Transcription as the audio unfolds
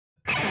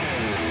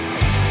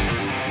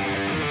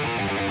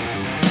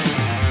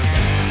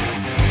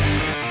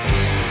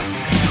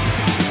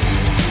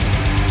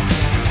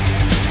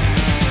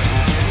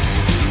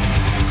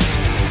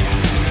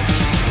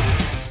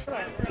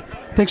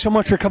Thanks so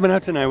much for coming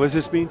out tonight. What does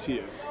this mean to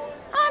you?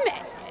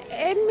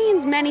 It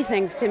means many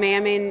things to me. I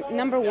mean,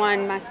 number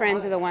one, my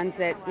friends are the ones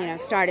that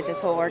started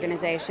this whole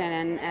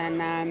organization,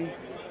 and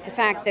the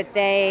fact that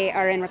they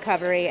are in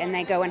recovery and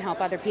they go and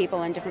help other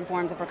people in different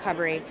forms of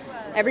recovery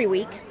every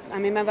week. I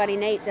mean, my buddy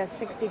Nate does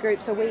 60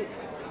 groups a week.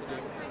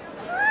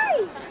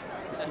 Hi.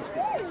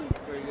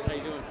 Very good. How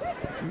you doing?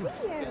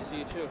 Good to see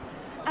you too.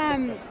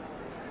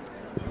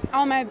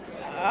 All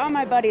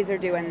my buddies are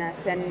doing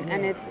this,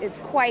 and it's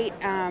quite.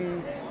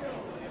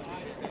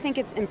 I think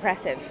it's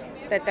impressive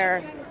that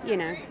they're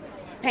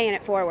paying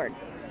it forward.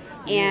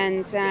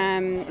 And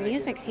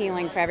music's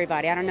healing for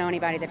everybody. I don't know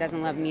anybody that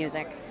doesn't love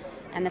music.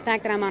 And the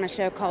fact that I'm on a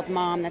show called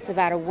Mom, that's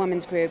about a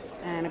women's group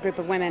and a group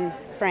of women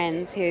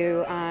friends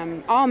who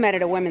all met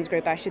at a women's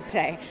group, I should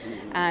say,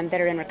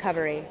 that are in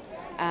recovery.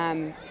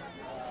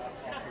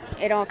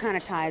 It all kind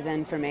of ties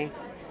in for me.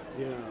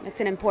 Yeah.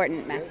 It's an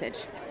important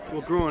message. Well,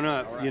 growing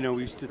up, we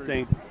used to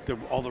think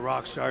that all the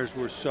rock stars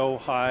were so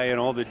high and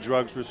all the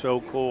drugs were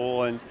so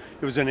cool, and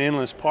it was an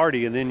endless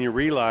party. And then you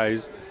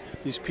realize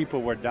these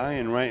people were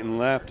dying right and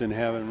left and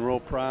having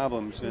real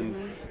problems.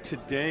 And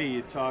today,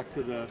 you talk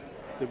to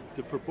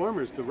the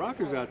performers, the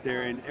rockers out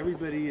there, and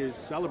everybody is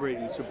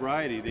celebrating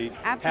sobriety. They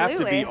have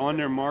to be on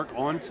their mark,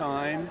 on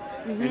time,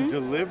 and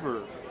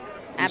deliver.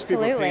 These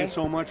people are paying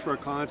so much for a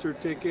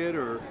concert ticket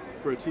or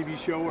for a TV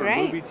show or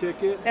a movie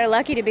ticket. They're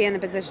lucky to be in the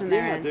position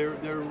they're in.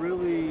 They're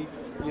really,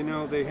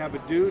 they have a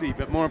duty,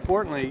 but more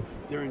importantly,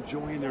 they're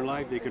enjoying their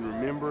life. They can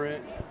remember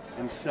it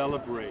and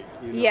celebrate.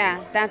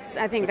 Yeah,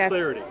 I think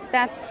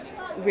that's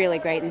really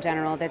great in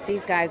general, that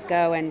these guys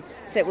go and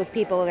sit with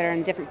people that are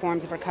in different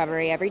forms of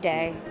recovery every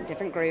day,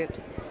 different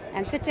groups,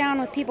 and sit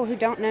down with people who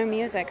don't know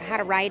music, how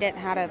to write it,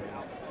 how to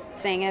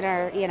sing it,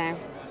 or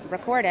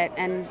record it,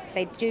 and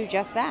they do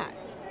just that,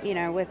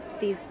 with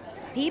these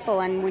people.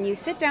 And when you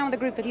sit down with a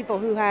group of people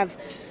who have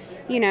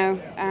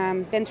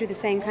been through the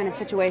same kind of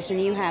situation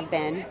you have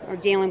been, or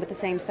dealing with the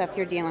same stuff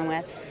you're dealing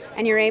with,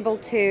 and you're able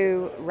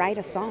to write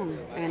a song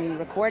and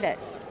record it,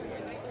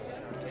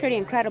 it's pretty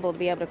incredible to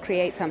be able to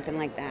create something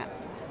like that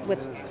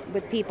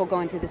with people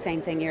going through the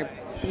same thing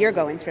you're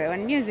going through.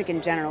 And music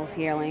in general is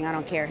healing. I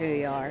don't care who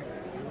you are,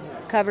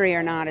 recovery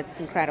or not. It's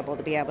incredible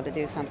to be able to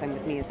do something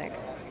with music.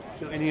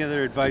 So any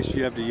other advice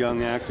you have to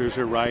young actors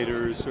or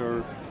writers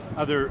or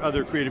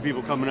other creative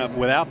people coming up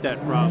without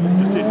that problem,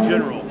 just in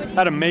general,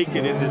 how to make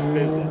it in this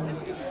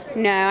business?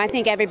 No, I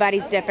think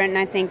everybody's different, and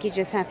I think you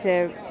just have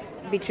to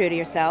be true to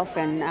yourself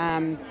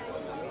and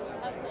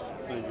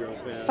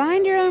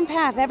find your own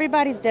path.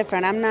 Everybody's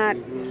different. I'm not.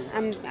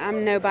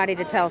 I'm nobody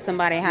to tell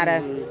somebody how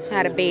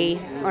to be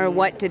or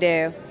what to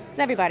do. 'Cause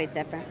everybody's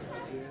different.